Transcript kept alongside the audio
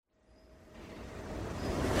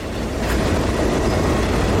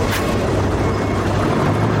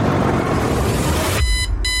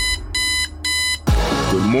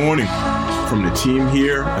morning from the team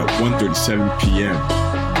here at 1:37 p.m.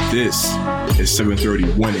 This is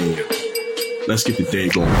 7:31 a.m. Let's get the day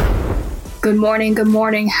going. Good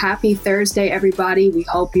morning. Happy Thursday, everybody. We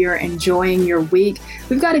hope you're enjoying your week.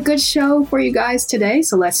 We've got a good show for you guys today,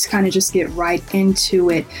 so let's kind of just get right into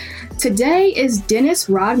it. Today is Dennis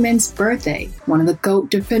Rodman's birthday, one of the GOAT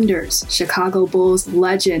defenders, Chicago Bulls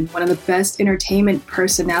legend, one of the best entertainment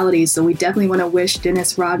personalities. So we definitely want to wish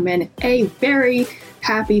Dennis Rodman a very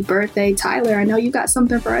happy birthday. Tyler, I know you got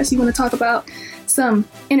something for us. You want to talk about some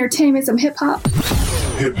entertainment, some hip-hop?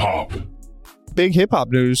 Hip-hop. Big hip-hop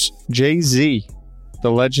news. Jay-Z, the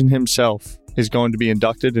legend himself, is going to be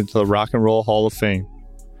inducted into the Rock and Roll Hall of Fame.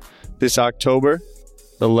 This October,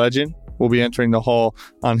 the legend will be entering the Hall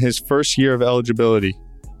on his first year of eligibility.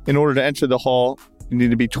 In order to enter the Hall, you need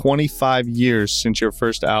to be 25 years since your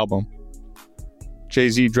first album.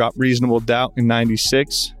 Jay-Z dropped Reasonable Doubt in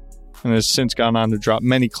 '96 and has since gone on to drop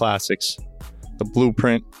many classics. The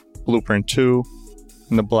Blueprint, Blueprint 2,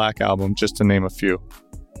 and the Black Album, just to name a few.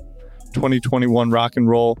 2021 Rock and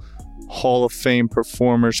Roll Hall of Fame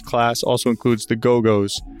performers class also includes the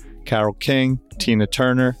Go-Go's, Carole King, Tina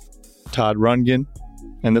Turner, Todd Rundgren,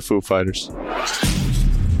 and the Foo Fighters.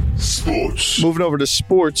 Sports. Moving over to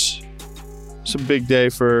sports, it's a big day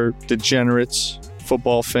for degenerates,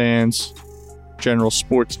 football fans, general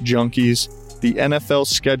sports junkies. The NFL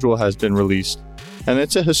schedule has been released, and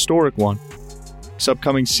it's a historic one. This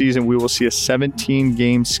upcoming season, we will see a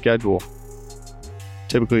 17-game schedule.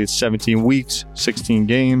 Typically, it's 17 weeks, 16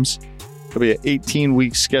 games. It'll be an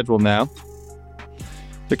 18-week schedule now.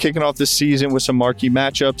 They're kicking off this season with some marquee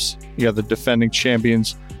matchups. You got the defending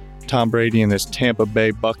champions, Tom Brady and his Tampa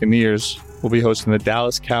Bay Buccaneers will be hosting the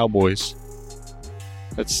Dallas Cowboys.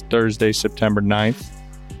 That's Thursday, September 9th.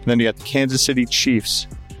 And then you got the Kansas City Chiefs,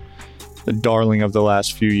 the darling of the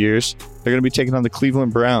last few years. They're going to be taking on the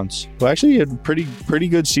Cleveland Browns, who actually had a pretty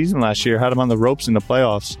good season last year, had them on the ropes in the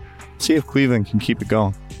playoffs. Let's see if Cleveland can keep it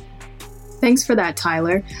going. Thanks for that,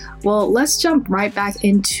 Tyler. Well, let's jump right back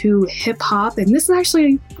into hip-hop. And this is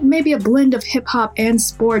actually maybe a blend of hip-hop and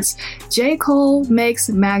sports. J. Cole makes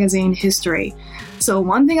magazine history. So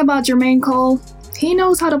one thing about Jermaine Cole, he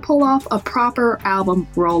knows how to pull off a proper album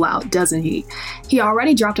rollout, doesn't he? He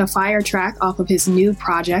already dropped a fire track off of his new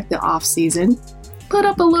project, The Off Season, put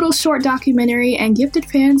up a little short documentary, and gifted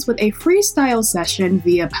fans with a freestyle session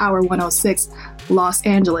via Power 106 Los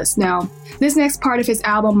Angeles. Now, this next part of his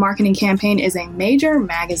album marketing campaign is a major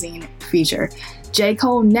magazine feature. J.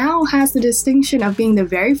 Cole now has the distinction of being the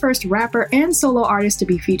very first rapper and solo artist to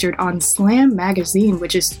be featured on Slam magazine,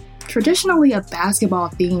 which is traditionally a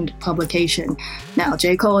basketball-themed publication. Now,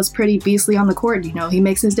 J. Cole is pretty beastly on the court. You know, he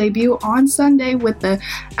makes his debut on Sunday with the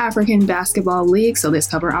African Basketball League, so this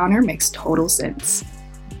cover honor makes total sense.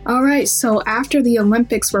 All right, so after the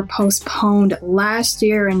Olympics were postponed last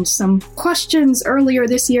year and some questions earlier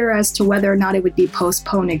this year as to whether or not it would be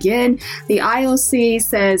postponed again, the IOC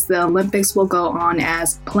says the Olympics will go on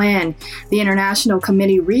as planned. The International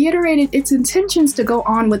Committee reiterated its intentions to go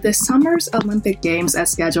on with this summer's Olympic Games as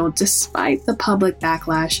scheduled despite the public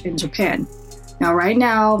backlash in Japan. Now, right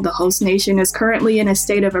now, the host nation is currently in a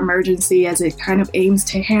state of emergency as it kind of aims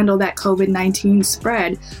to handle that COVID-19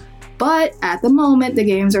 spread. But at the moment, the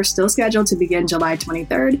games are still scheduled to begin July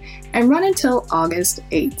 23rd and run until August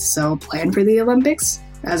 8th. So plan for the Olympics.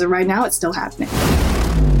 As of right now, it's still happening.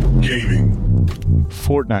 Gaming.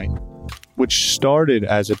 Fortnite, which started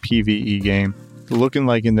as a PvE game, looking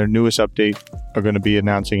like in their newest update are going to be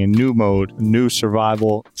announcing a new mode, a new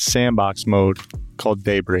survival sandbox mode called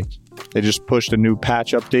Daybreak. They just pushed a new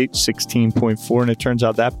patch update, 16.4, and it turns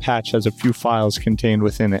out that patch has a few files contained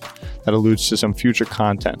within it that alludes to some future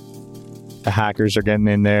content. The hackers are getting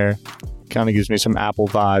in there. Kind of gives me some Apple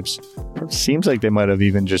vibes. It seems like they might have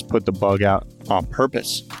even just put the bug out on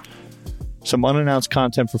purpose. Some unannounced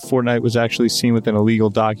content for Fortnite was actually seen within a legal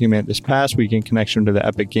document this past week in connection to the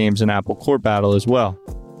Epic Games and Apple court battle as well.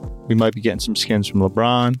 We might be getting some skins from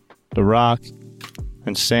LeBron, The Rock,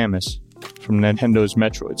 and Samus from Nintendo's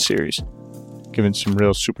Metroid series, giving some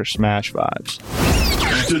real Super Smash vibes.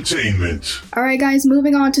 Entertainment. All right, guys,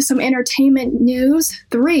 moving on to some entertainment news.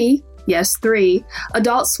 3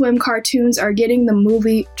 Adult Swim cartoons are getting the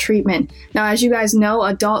movie treatment. Now, as you guys know,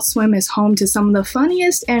 Adult Swim is home to some of the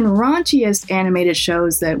funniest and raunchiest animated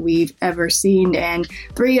shows that we've ever seen, and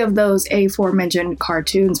 3 of those aforementioned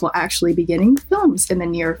cartoons will actually be getting films in the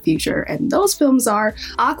near future. And those films are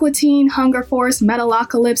Aqua Teen, Hunger Force,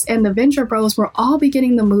 Metalocalypse, and The Venture Bros will all be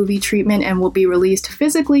getting the movie treatment and will be released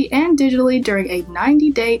physically and digitally during a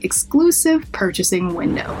 90-day exclusive purchasing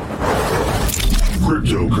window.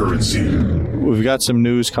 Cryptocurrency. We've got some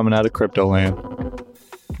news coming out of crypto land.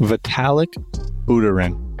 Vitalik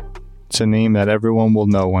Buterin. It's a name that everyone will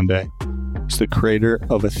know one day. He's the creator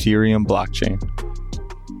of Ethereum blockchain.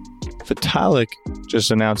 Vitalik just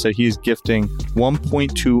announced that he is gifting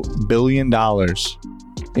 $1.2 billion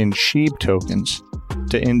in SHIB tokens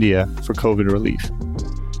to India for COVID relief.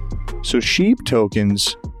 So SHIB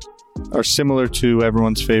tokens are similar to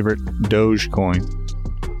everyone's favorite Dogecoin.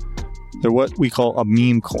 They're what we call a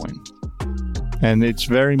meme coin. And it's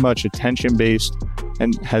very much attention-based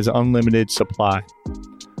and has unlimited supply.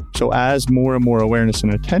 So as more and more awareness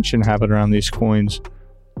and attention happen around these coins,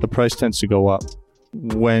 the price tends to go up.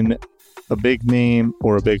 When a big name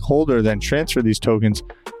or a big holder then transfer these tokens,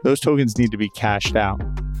 those tokens need to be cashed out.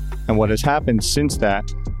 And what has happened since that,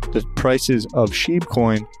 the prices of SHIB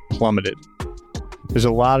coin plummeted. There's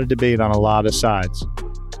a lot of debate on a lot of sides.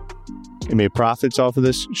 It made profits off of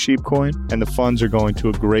this SHIB coin, and the funds are going to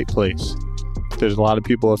a great place. There's a lot of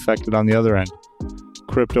people affected on the other end.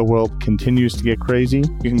 Crypto world continues to get crazy.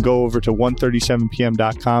 You can go over to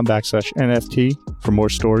 137pm.com/NFT for more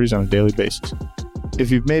stories on a daily basis.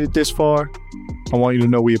 If you've made it this far, I want you to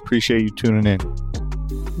know we appreciate you tuning in.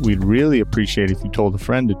 We'd really appreciate if you told a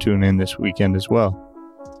friend to tune in this weekend as well.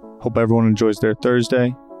 Hope everyone enjoys their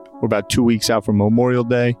Thursday. We're about 2 weeks out from Memorial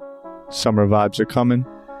Day. Summer vibes are coming.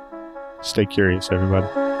 Stay curious, everybody.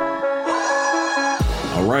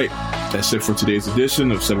 All right, that's it for today's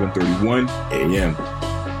edition of 731 AM.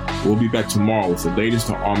 We'll be back tomorrow with the latest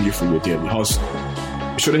to arm you for your daily hustle.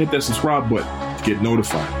 Be sure to hit that subscribe button to get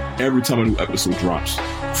notified every time a new episode drops.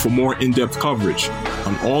 For more in-depth coverage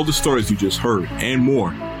on all the stories you just heard and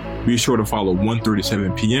more, be sure to follow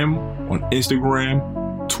 137pm on Instagram,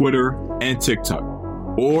 Twitter, and TikTok,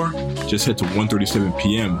 or just head to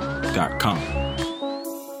 137pm.com.